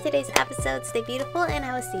for watching today's episode. Stay beautiful, and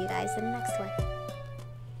I will see you guys in the next one.